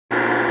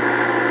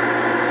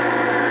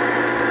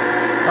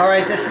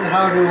Alright, this is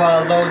how to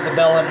load the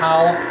Bell &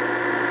 Howell.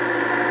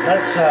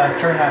 Let's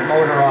turn that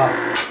motor off.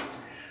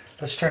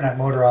 Let's turn that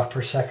motor off for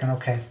a second.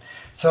 Okay.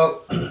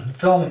 So, the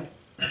film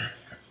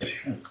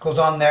goes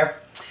on there.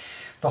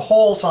 The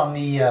holes on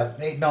the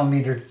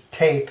 8mm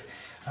tape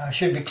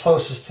should be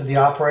closest to the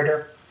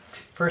operator.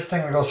 First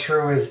thing that goes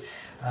through is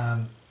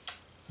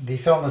the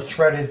film is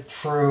threaded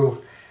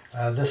through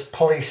this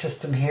pulley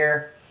system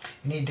here.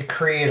 You need to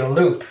create a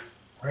loop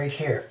right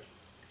here.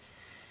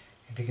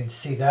 If you can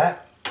see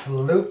that, a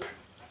loop.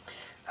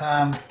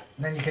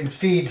 Then you can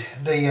feed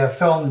the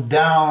film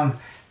down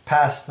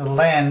past the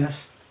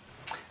lens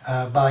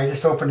by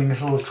just opening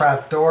this little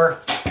trap door.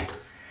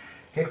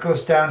 It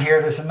goes down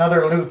here. There's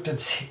another loop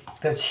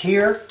that's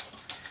here,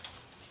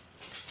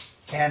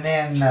 and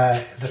then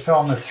the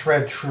film is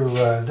threaded through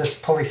this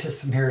pulley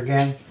system here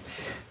again.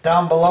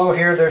 Down below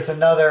here, there's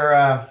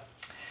another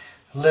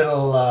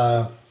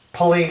little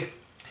pulley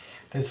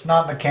that's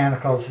not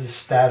mechanical. It's just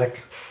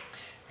static,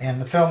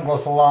 and the film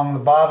goes along the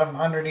bottom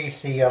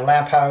underneath the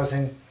lamp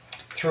housing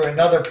through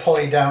another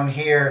pulley down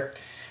here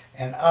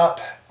and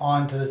up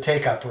onto the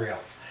take-up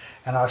reel.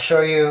 And I'll show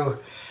you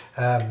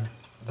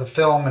the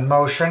film in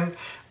motion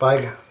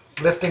by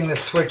lifting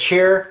this switch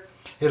here.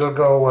 It'll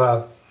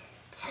go,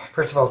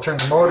 first of all, turn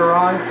the motor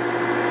on,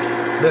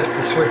 lift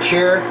the switch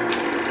here,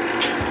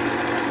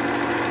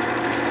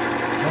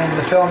 and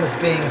the film is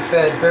being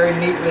fed very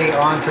neatly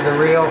onto the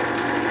reel.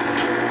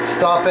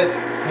 Stop it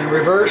in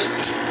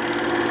reverse.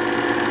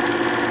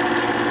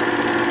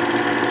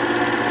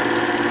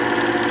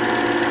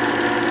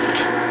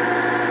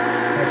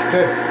 That's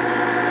good.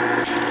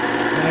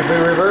 And if we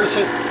reverse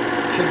it,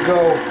 it should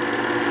go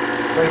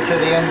right to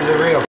the end of the reel.